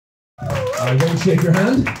I won't shake your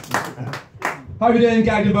hand. How are we doing,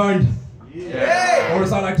 gagged and burned? Yeah. Or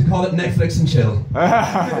as I like to call it, Netflix and chill.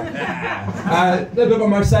 A little bit about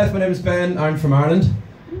myself. My name is Ben. I'm from Ireland.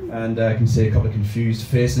 And I can see a couple of confused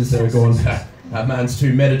faces that are going, that man's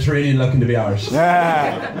too Mediterranean looking to be Irish.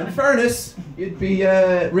 In fairness, you'd be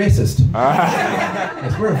racist.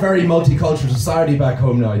 Yes, we're a very multicultural society back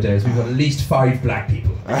home nowadays. We've got at least 5 black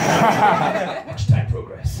people. Hashtag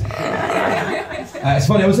progress. It's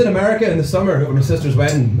funny, I was in America in the summer at my sister's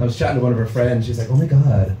wedding. I was chatting to one of her friends. She's like, oh my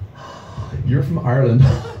god, you're from Ireland.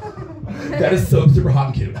 That is so super hot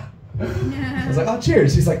and cute. I was like, oh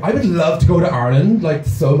cheers. She's like, I would love to go to Ireland, like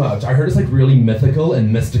so much. I heard it's like really mythical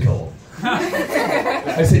and mystical.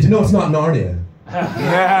 I said, you know it's not Narnia.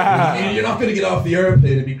 You're not going to get off the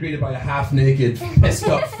airplane and be greeted by a half-naked,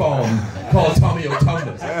 pissed-up fawn called Tommy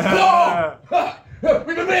O'Tumnus. Hello!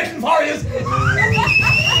 We've been waiting for you!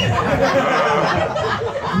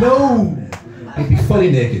 No! He'd be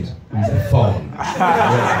fully naked. He's a fawn.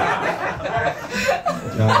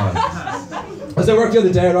 As I worked the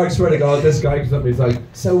other day, I swear to God, this guy comes up and he's like,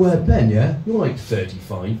 so Ben, yeah? You're like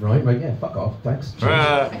 35, right? I'm like, yeah, fuck off, thanks.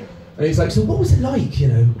 And he's like, so what was it like, you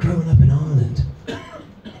know, growing up in Ireland?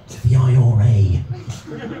 The IRA.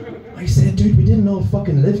 I said, dude, we didn't all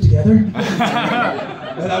fucking live together.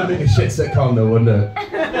 That would make a shit sitcom though, wouldn't it?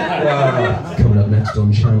 Coming up next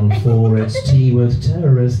on Channel 4, it's Tea with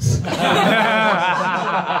Terrorists.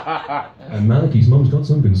 And Malachi's mum's got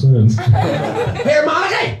some concerns. Here,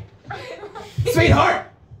 Malachi! Sweetheart!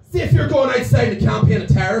 See if you're going outside to campaign a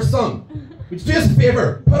terrorist song. Would you do us a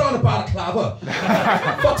favour? Put on a balaclava.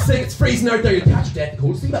 Fuck's sake, it's freezing out there, you'll catch a death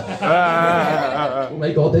cold. See that? Oh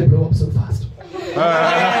my god, they blow up so fast.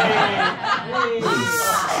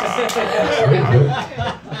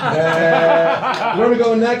 Where are we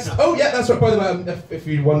going next? Oh yeah, that's right, by the way, if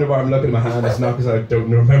you wonder why I'm looking at my hand, it's not because I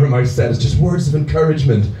don't remember my set, it's just words of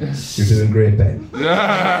encouragement. You're doing great, Ben.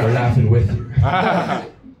 We're laughing with you.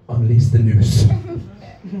 Unleash the news.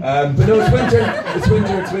 But no,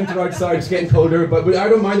 it's winter outside, it's getting colder, but I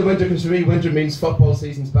don't mind the winter because for me, winter means football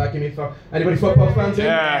season's back. Anybody football fans here?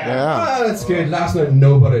 Yeah. Ah, that's good. Last night,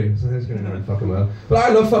 nobody, so that's going to go fucking well. But I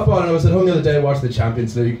love football, and I was at home the other day watching the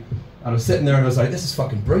Champions League, and I was sitting there and I was like, this is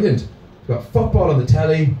fucking brilliant. We've got football on the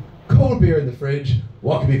telly, cold beer in the fridge,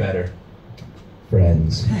 what could be better?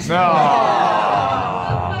 Friends.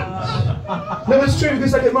 No, it's true,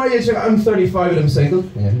 because like at my age, I'm 35 and I'm single.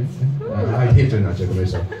 I hate doing that joke on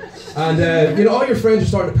myself. And you know, all your friends are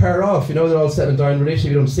starting to pair off, you know, they're all settling down in a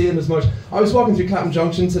relationship, you don't see them as much. I was walking through Clapham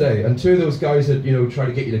Junction today, and 2 of those guys that, you know, try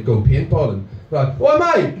to get you to go paintballing, they're like, oh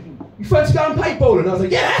mate, you fancy going paintballing? And I was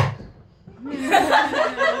like, yeah!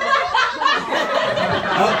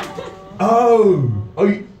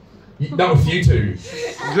 That was you two.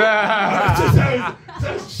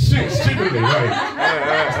 Stupidly,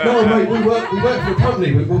 right? No, mate, we work for a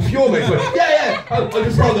company. We're fuel mates. Yeah. I'll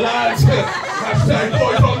just roll the lads. Hashtag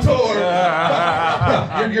boys on tour.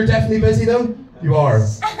 You're definitely busy though. You are.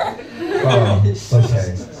 Oh,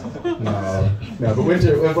 okay. No, but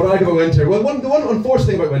winter. What I like about winter. Well, the one unfortunate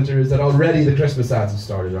thing about winter is that already the Christmas ads have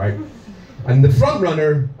started, right? And the front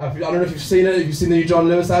runner. I don't know if you've seen it. Have you seen the new John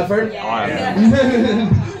Lewis advert? Yeah.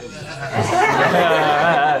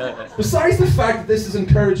 Besides the fact that this is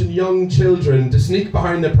encouraging young children to sneak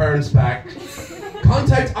behind their parents' back,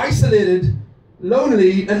 contact isolated,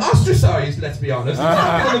 lonely, and ostracized, let's be honest, he's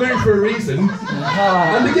not on the move for a reason,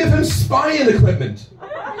 and to give him spying equipment.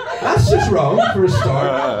 That's just wrong, for a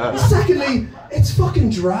start. Secondly, it's fucking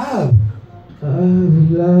drab. I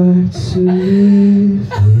would like to leave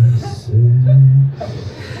this.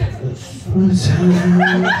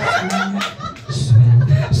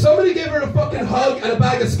 Somebody give her a fucking hug and a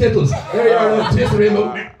bag of Skittles. There you are, taste the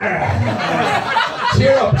rainbow.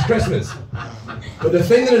 Cheer up, it's Christmas. But the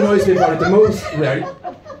thing that annoys me about it the most, right,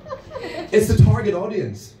 it's the target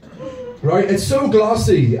audience. Right? It's so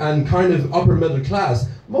glossy and kind of upper middle class.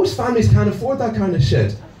 Most families can't afford that kind of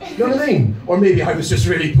shit. You know what I mean? Or maybe I was just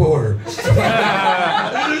really poor.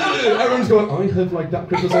 Everyone's going, I have like that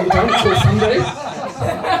Christmas all the time, so Sunday.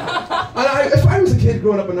 And if I was a kid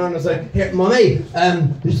growing up in Ireland, I was like, here, Mummy,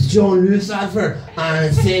 this is John Lewis advert, and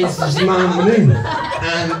it says there's a man on the moon.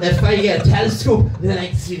 And if I get a telescope, then I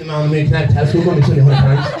can see the man on the moon. Can I have a telescope on me? It's only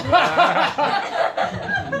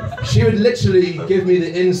 £100. She would literally give me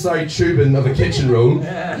the inside tubing of a kitchen roll.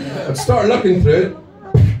 I'd start looking through it.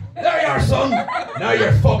 There you are, son! Now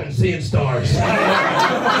you're fucking seeing stars.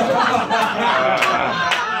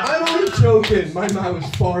 I'm only joking. My man was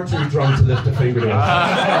far too drunk to lift a finger to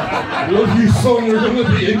us. Love you, son. You're gonna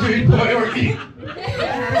be a good boy, aren't you?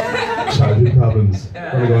 Childhood problems.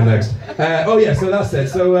 Where are we going next? Oh yeah, so that's it.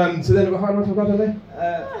 So so then how much have I got today?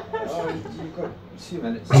 You've got 2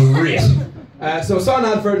 minutes. Great. So I saw an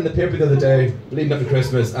advert in the paper the other day, leading up to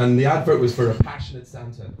Christmas, and the advert was for a passionate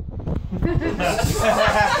Santa.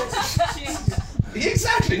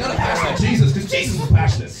 Exactly, not a passionate Jesus, because Jesus was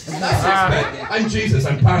passionate. I'm Jesus,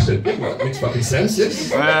 I'm passionate. Well, it makes fucking sense,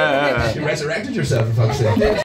 yes? You resurrected yourself, for fuck's sake.